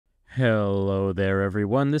Hello there,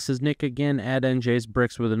 everyone. This is Nick again at NJ's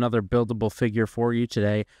Bricks with another buildable figure for you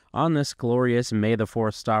today. On this glorious May the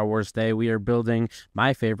 4th Star Wars Day, we are building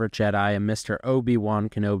my favorite Jedi, Mr. Obi-Wan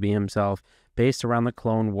Kenobi himself, based around the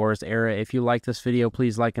Clone Wars era. If you like this video,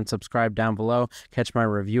 please like and subscribe down below. Catch my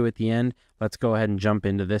review at the end. Let's go ahead and jump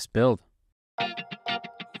into this build.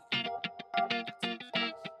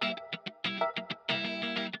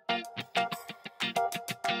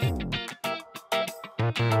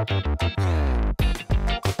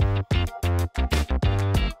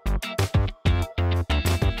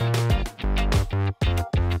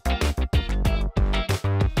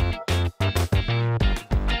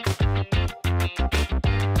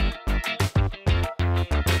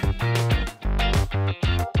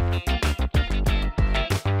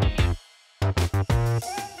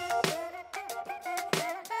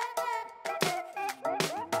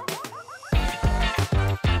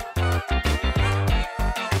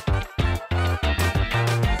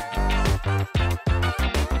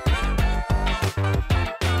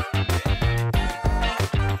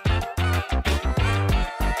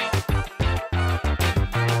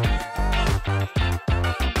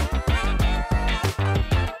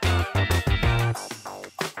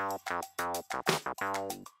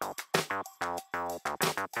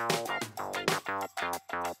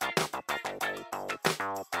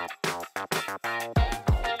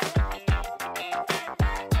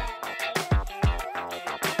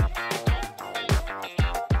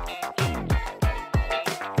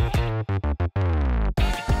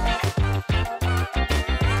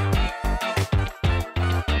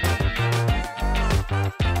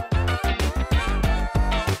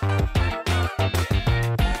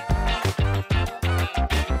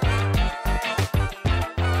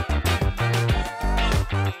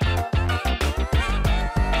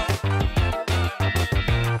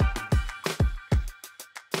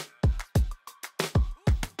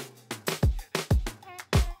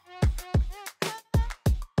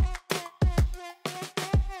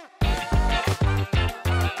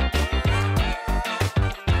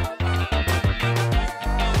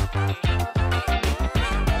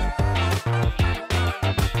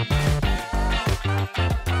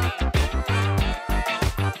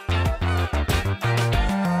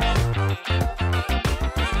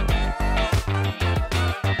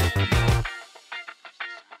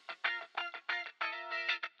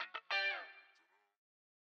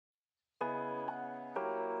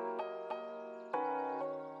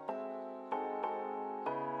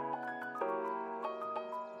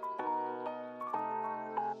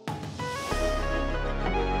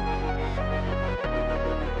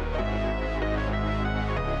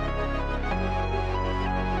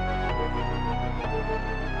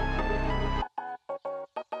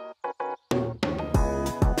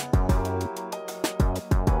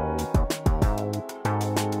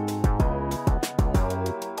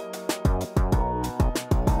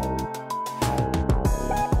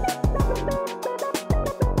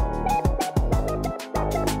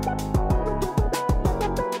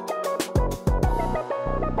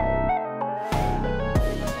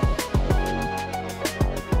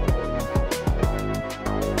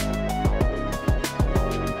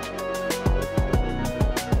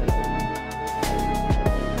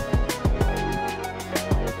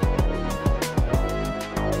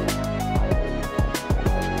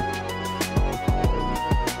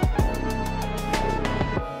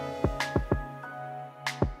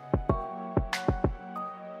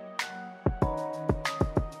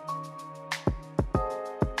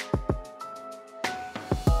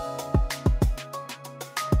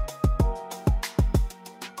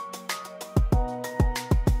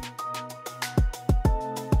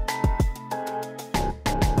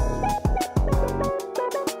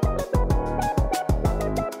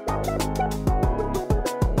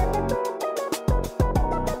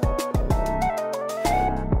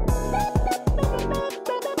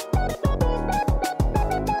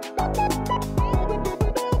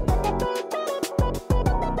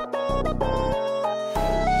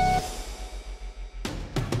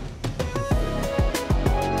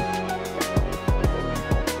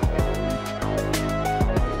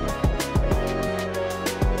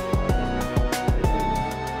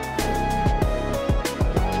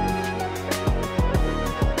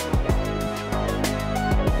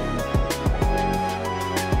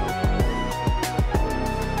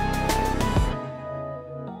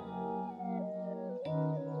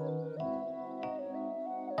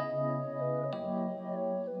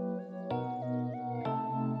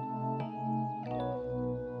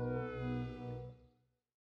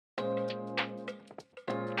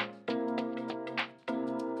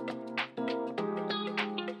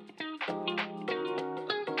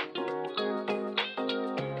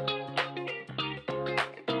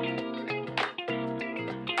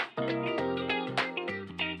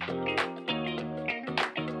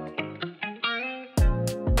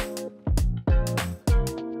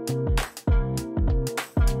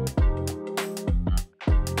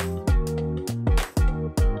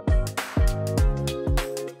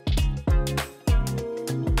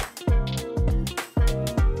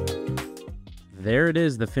 there it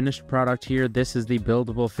is, the finished product here. This is the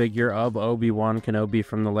buildable figure of Obi-Wan Kenobi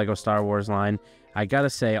from the LEGO Star Wars line. I gotta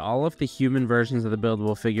say, all of the human versions of the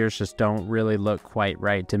buildable figures just don't really look quite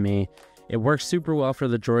right to me. It works super well for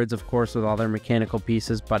the droids, of course, with all their mechanical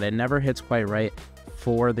pieces, but it never hits quite right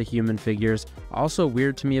for the human figures. Also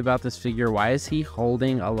weird to me about this figure, why is he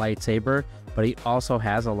holding a lightsaber, but he also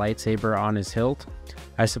has a lightsaber on his hilt?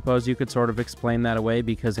 I suppose you could sort of explain that away,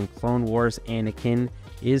 because in Clone Wars, Anakin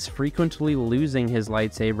is frequently losing his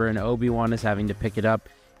lightsaber and Obi-Wan is having to pick it up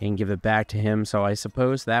and give it back to him, so I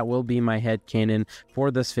suppose that will be my headcanon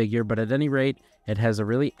for this figure. But at any rate, it has a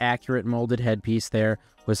really accurate molded headpiece there,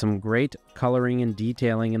 with some great coloring and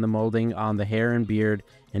detailing in the molding on the hair and beard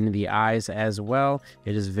and in the eyes as well.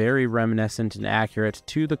 It is very reminiscent and accurate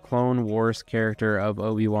to the Clone Wars character of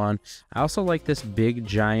Obi-Wan. I also like this big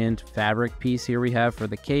giant fabric piece here we have for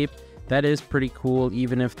the cape. That is pretty cool,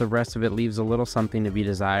 even if the rest of it leaves a little something to be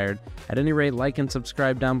desired. At any rate, like and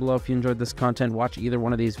subscribe down below if you enjoyed this content. Watch either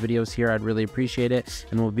one of these videos here, I'd really appreciate it.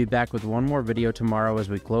 And we'll be back with one more video tomorrow as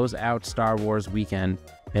we close out Star Wars weekend.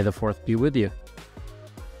 May the 4th be with you.